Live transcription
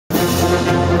Good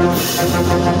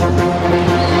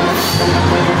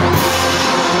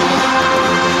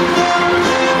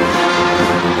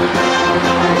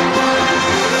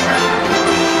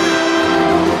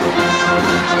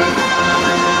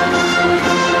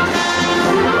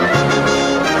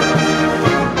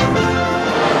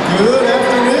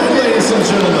afternoon, ladies and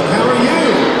gentlemen. How are you?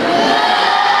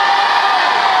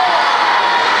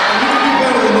 You can do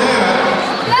better than that.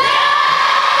 Very good.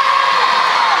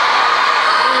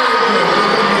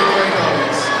 We're going to be a great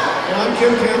audience. Well, I'm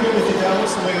Kim Campbell with the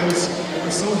Dallas Winds, and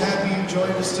we're so happy you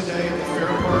joined us today at the Fair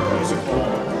Park Music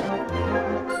Hall.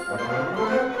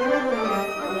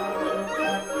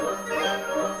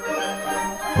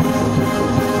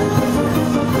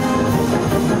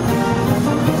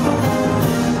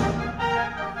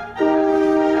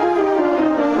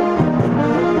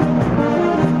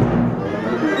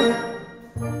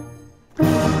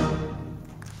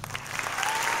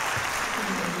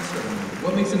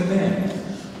 What makes it a band?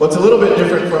 Well, it's a little bit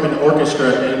different from an orchestra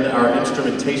in our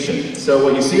instrumentation. So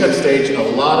what you see on stage, a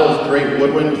lot of great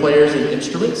woodwind players and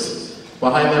instruments.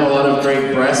 Behind them, a lot of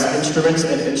great brass instruments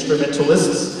and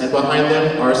instrumentalists. And behind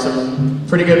them are some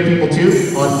pretty good people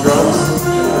too, on drums and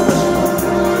percussion.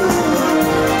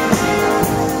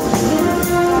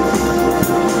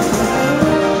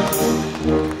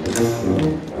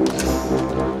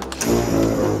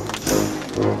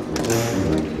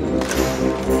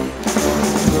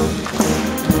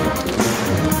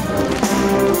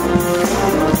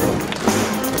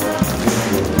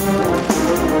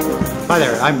 Hi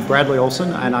there, I'm Bradley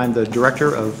Olson, and I'm the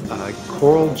Director of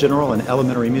Choral, General, and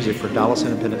Elementary Music for Dallas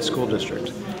Independent School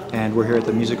District. And we're here at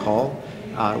the Music Hall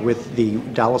with the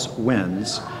Dallas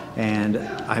Winds. And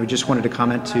I just wanted to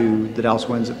comment to the Dallas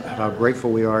Winds how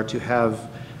grateful we are to have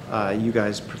you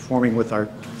guys performing with our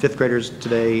fifth graders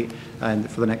today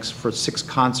and for 6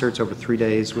 concerts over 3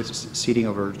 days with seating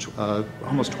over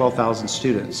almost 12,000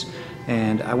 students.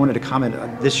 And I wanted to comment,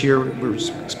 this year we're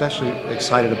especially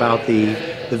excited about the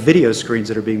video screens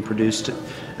that are being produced.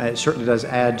 It certainly does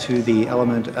add to the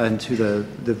element and to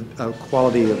the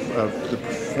quality of the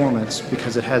performance,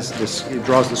 because it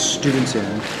draws the students in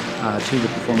to the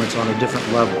performance on a different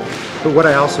level. But what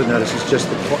I also noticed is just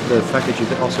the fact that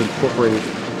you've also incorporated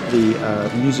the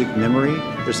music memory.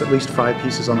 There's at least 5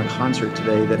 pieces on the concert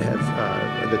today that have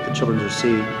that the children are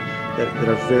seeing that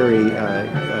are very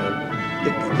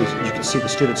you can see the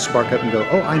students spark up and go,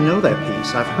 oh, I know that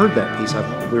piece, I've heard that piece,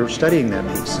 we were studying that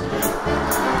piece.